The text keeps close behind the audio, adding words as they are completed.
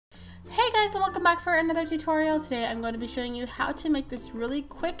guys, and welcome back for another tutorial. Today I'm going to be showing you how to make this really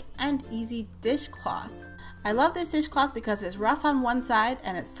quick and easy dishcloth. I love this dishcloth because it's rough on one side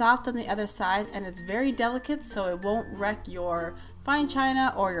and it's soft on the other side, and it's very delicate so it won't wreck your fine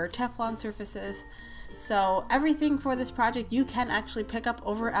china or your Teflon surfaces. So everything for this project you can actually pick up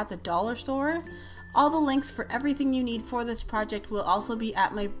over at the dollar store. All the links for everything you need for this project will also be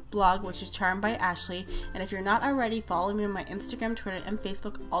at my blog, which is Charmed by Ashley. And if you're not already, follow me on my Instagram, Twitter, and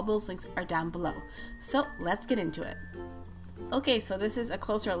Facebook. All those links are down below. So let's get into it. Okay, so this is a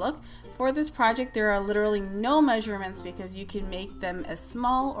closer look. For this project, there are literally no measurements because you can make them as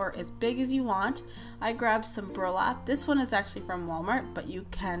small or as big as you want. I grabbed some burlap. This one is actually from Walmart, but you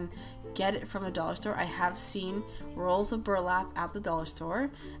can get it from the dollar store. I have seen rolls of burlap at the dollar store.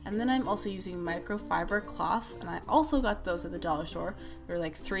 And then I'm also using microfiber cloths, and I also got those at the dollar store. They're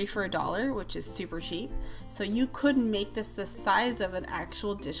like 3 for $1, which is super cheap. So you could make this the size of an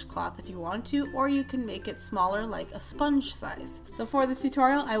actual dishcloth if you want to, or you can make it smaller like a sponge size. So for this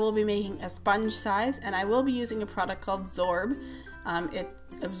tutorial, I will be making a sponge size, and I will be using a product called Zorb. It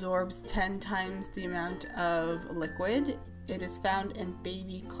absorbs 10 times the amount of liquid. It is found in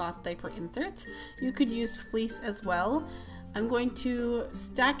baby cloth diaper inserts. You could use fleece as well. I'm going to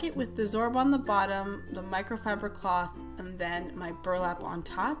stack it with the Zorb on the bottom, the microfiber cloth, and then my burlap on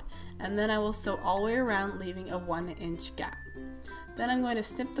top. And then I will sew all the way around, leaving a 1-inch gap. Then I'm going to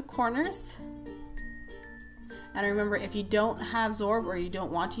snip the corners. And remember, if you don't have Zorb or you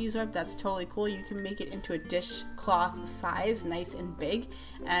don't want to use Zorb, that's totally cool. You can make it into a dishcloth size, nice and big,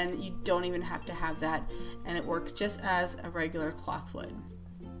 and you don't even have to have that, and it works just as a regular cloth would.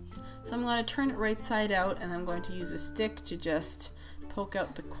 So I'm going to turn it right side out, and I'm going to use a stick to just poke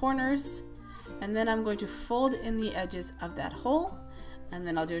out the corners, and then I'm going to fold in the edges of that hole. And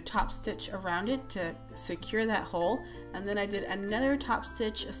then I'll do a top stitch around it to secure that hole. And then I did another top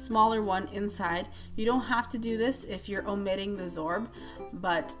stitch, a smaller one inside. You don't have to do this if you're omitting the Zorb,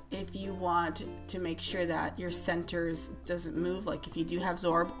 but if you want to make sure that your centers doesn't move, like if you do have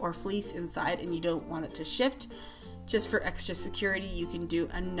Zorb or fleece inside and you don't want it to shift, just for extra security, you can do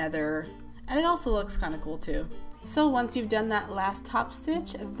another, and it also looks kind of cool too. So once you've done that last top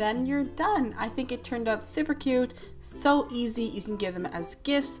stitch, then you're done. I think it turned out super cute, so easy. You can give them as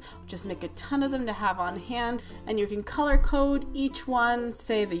gifts, just make a ton of them to have on hand, and you can color code each one,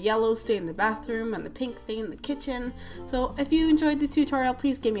 say the yellow stay in the bathroom and the pink stay in the kitchen. So if you enjoyed the tutorial,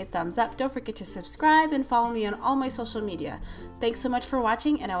 please give me a thumbs up. Don't forget to subscribe and follow me on all my social media. Thanks so much for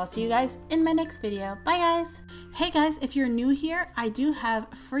watching, and I will see you guys in my next video. Bye guys! Hey guys, if you're new here, I do have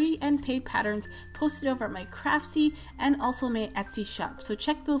free and paid patterns posted over at my Craftsy and also my Etsy shop, so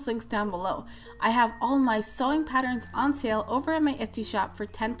check those links down below. I have all my sewing patterns on sale over at my Etsy shop for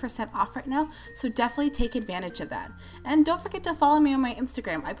 10% off right now, so definitely take advantage of that. And don't forget to follow me on my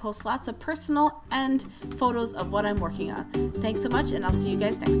Instagram. I post lots of personal and photos of what I'm working on. Thanks so much, and I'll see you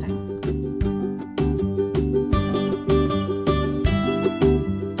guys next time.